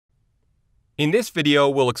In this video,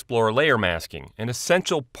 we'll explore layer masking, an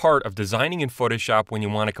essential part of designing in Photoshop when you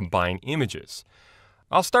want to combine images.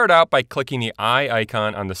 I'll start out by clicking the eye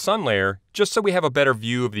icon on the sun layer just so we have a better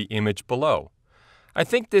view of the image below. I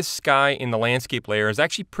think this sky in the landscape layer is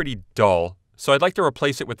actually pretty dull, so I'd like to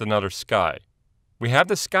replace it with another sky. We have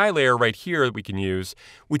the sky layer right here that we can use,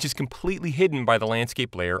 which is completely hidden by the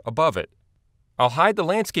landscape layer above it. I'll hide the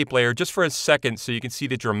landscape layer just for a second so you can see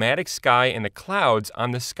the dramatic sky and the clouds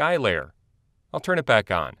on the sky layer. I'll turn it back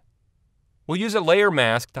on. We'll use a layer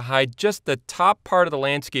mask to hide just the top part of the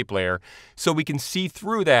landscape layer so we can see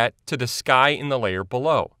through that to the sky in the layer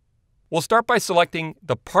below. We'll start by selecting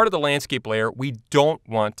the part of the landscape layer we don't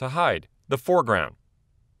want to hide, the foreground.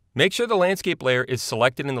 Make sure the landscape layer is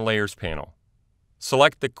selected in the Layers panel.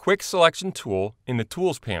 Select the Quick Selection tool in the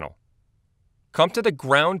Tools panel. Come to the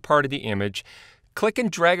ground part of the image, click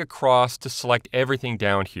and drag across to select everything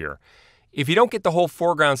down here. If you don't get the whole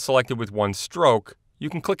foreground selected with one stroke, you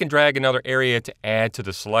can click and drag another area to add to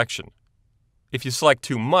the selection. If you select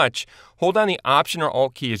too much, hold down the Option or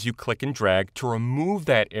Alt key as you click and drag to remove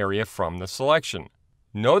that area from the selection.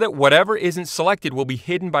 Know that whatever isn't selected will be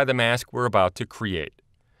hidden by the mask we're about to create.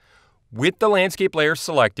 With the landscape layer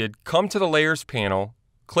selected, come to the Layers panel,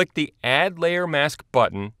 click the Add Layer Mask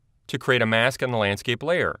button to create a mask on the landscape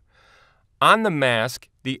layer. On the mask,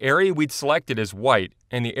 the area we'd selected is white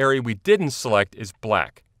and the area we didn't select is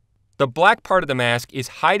black. The black part of the mask is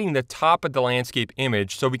hiding the top of the landscape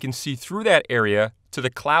image so we can see through that area to the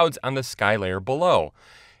clouds on the sky layer below.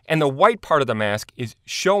 And the white part of the mask is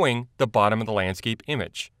showing the bottom of the landscape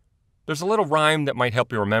image. There's a little rhyme that might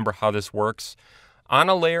help you remember how this works. On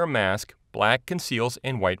a layer mask, black conceals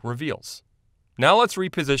and white reveals. Now let's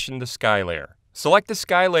reposition the sky layer. Select the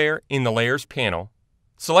sky layer in the Layers panel.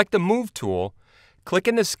 Select the Move tool, click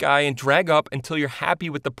in the sky and drag up until you're happy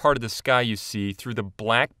with the part of the sky you see through the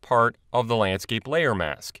black part of the landscape layer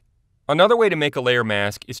mask. Another way to make a layer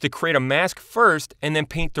mask is to create a mask first and then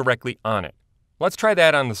paint directly on it. Let's try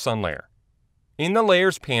that on the sun layer. In the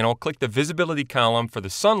Layers panel, click the Visibility column for the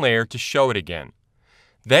sun layer to show it again.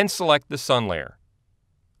 Then select the sun layer.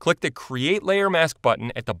 Click the Create Layer Mask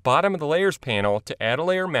button at the bottom of the Layers panel to add a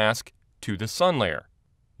layer mask to the sun layer.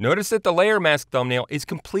 Notice that the layer mask thumbnail is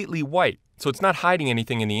completely white, so it's not hiding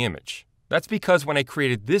anything in the image. That's because when I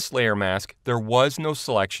created this layer mask, there was no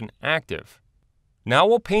selection active. Now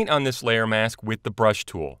we'll paint on this layer mask with the Brush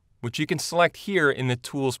tool, which you can select here in the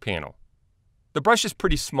Tools panel. The brush is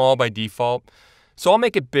pretty small by default, so I'll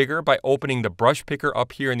make it bigger by opening the brush picker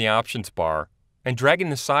up here in the Options bar and dragging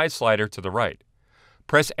the size slider to the right.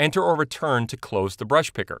 Press Enter or Return to close the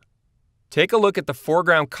brush picker. Take a look at the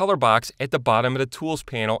foreground color box at the bottom of the Tools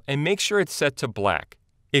panel and make sure it's set to black.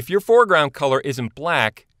 If your foreground color isn't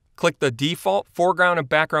black, click the default foreground and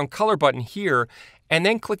background color button here and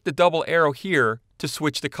then click the double arrow here to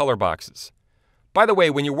switch the color boxes. By the way,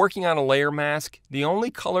 when you're working on a layer mask, the only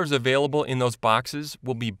colors available in those boxes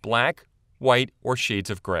will be black, white, or shades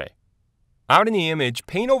of gray. Out in the image,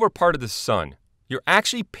 paint over part of the sun. You're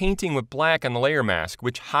actually painting with black on the layer mask,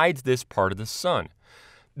 which hides this part of the sun.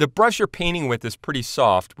 The brush you're painting with is pretty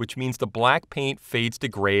soft, which means the black paint fades to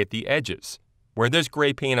gray at the edges. Where there's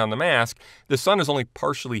gray paint on the mask, the sun is only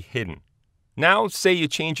partially hidden. Now, say you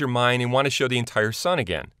change your mind and want to show the entire sun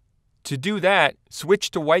again. To do that, switch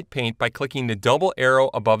to white paint by clicking the double arrow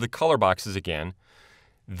above the color boxes again,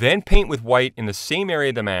 then paint with white in the same area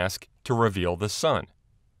of the mask to reveal the sun.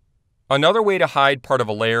 Another way to hide part of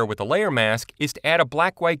a layer with a layer mask is to add a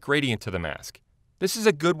black-white gradient to the mask. This is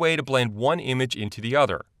a good way to blend one image into the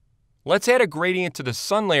other. Let's add a gradient to the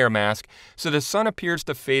sun layer mask so the sun appears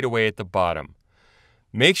to fade away at the bottom.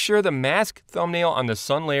 Make sure the mask thumbnail on the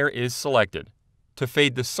sun layer is selected. To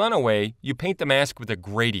fade the sun away, you paint the mask with a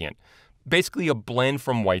gradient, basically a blend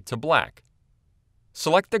from white to black.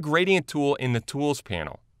 Select the Gradient tool in the Tools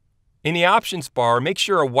panel. In the Options bar, make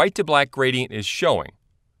sure a white to black gradient is showing.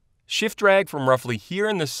 Shift drag from roughly here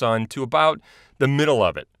in the sun to about the middle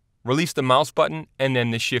of it. Release the mouse button and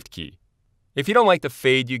then the Shift key. If you don't like the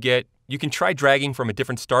fade you get, you can try dragging from a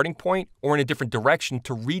different starting point or in a different direction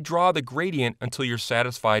to redraw the gradient until you're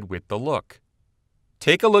satisfied with the look.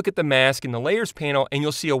 Take a look at the mask in the Layers panel and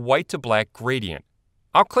you'll see a white to black gradient.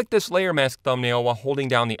 I'll click this layer mask thumbnail while holding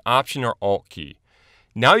down the Option or Alt key.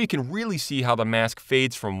 Now you can really see how the mask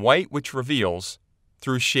fades from white, which reveals,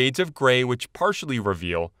 through shades of gray, which partially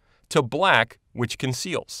reveal, to black, which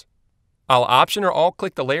conceals. I'll Option or Alt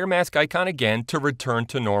click the layer mask icon again to return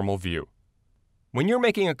to normal view. When you're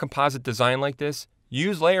making a composite design like this,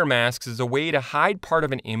 use layer masks as a way to hide part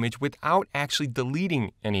of an image without actually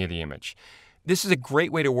deleting any of the image. This is a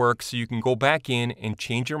great way to work so you can go back in and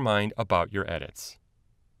change your mind about your edits.